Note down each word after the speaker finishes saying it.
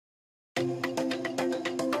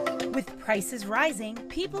With prices rising,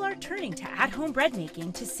 people are turning to at-home bread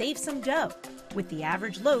making to save some dough, with the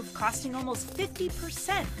average loaf costing almost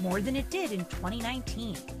 50% more than it did in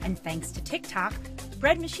 2019. And thanks to TikTok,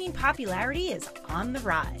 bread machine popularity is on the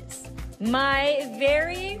rise. My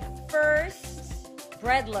very first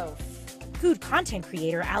bread loaf. Food content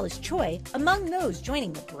creator Alice Choi among those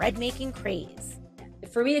joining the bread-making craze.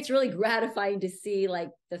 For me, it's really gratifying to see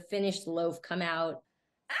like the finished loaf come out.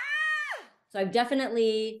 So I've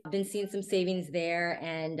definitely been seeing some savings there,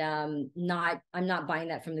 and I'm not buying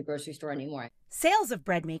that from the grocery store anymore. Sales of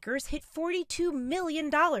bread makers hit $42 million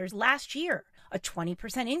last year, a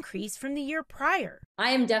 20% increase from the year prior. I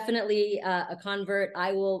am definitely a convert.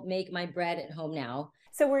 I will make my bread at home now.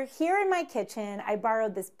 So we're here in my kitchen. I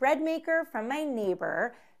borrowed this bread maker from my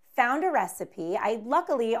neighbor, found a recipe. I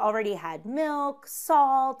luckily already had milk,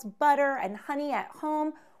 salt, butter, and honey at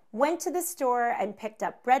home. Went to the store and picked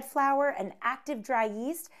up bread flour and active dry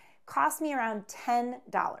yeast. Cost me around $10.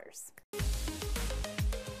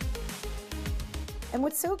 And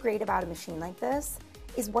what's so great about a machine like this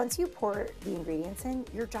is once you pour the ingredients in,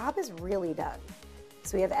 your job is really done.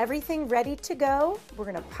 So we have everything ready to go. We're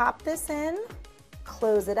gonna pop this in,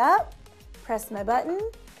 close it up, press my button,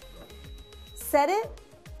 set it,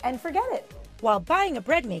 and forget it. While buying a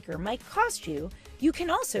bread maker might cost you, you can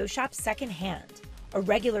also shop secondhand. A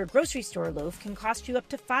regular grocery store loaf can cost you up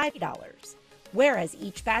to $5, whereas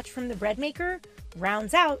each batch from the bread maker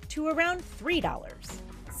rounds out to around $3.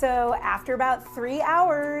 So after about 3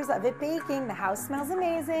 hours of it baking, the house smells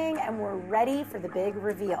amazing and we're ready for the big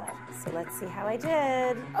reveal. So let's see how I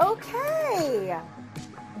did. Okay,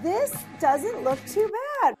 this doesn't look too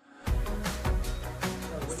bad.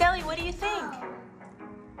 Sally, what do you think?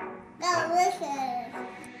 Delicious.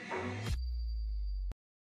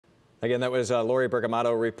 Again, that was Lori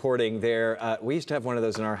Bergamato reporting there. We used to have one of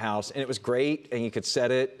those in our house, and it was great, and you could set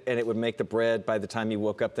it, and it would make the bread by the time you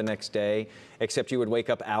woke up the next day, except you would wake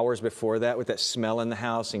up hours before that with that smell in the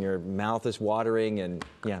house, and your mouth is watering, and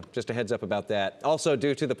yeah, just a heads up about that. Also,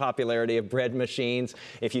 due to the popularity of bread machines,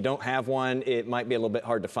 if you don't have one, it might be a little bit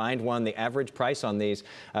hard to find one. The average price on these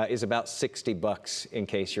is about $60 in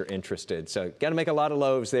case you're interested. So got to make a lot of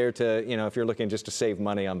loaves there to, if you're looking just to save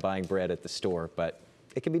money on buying bread at the store, but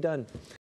it can be done.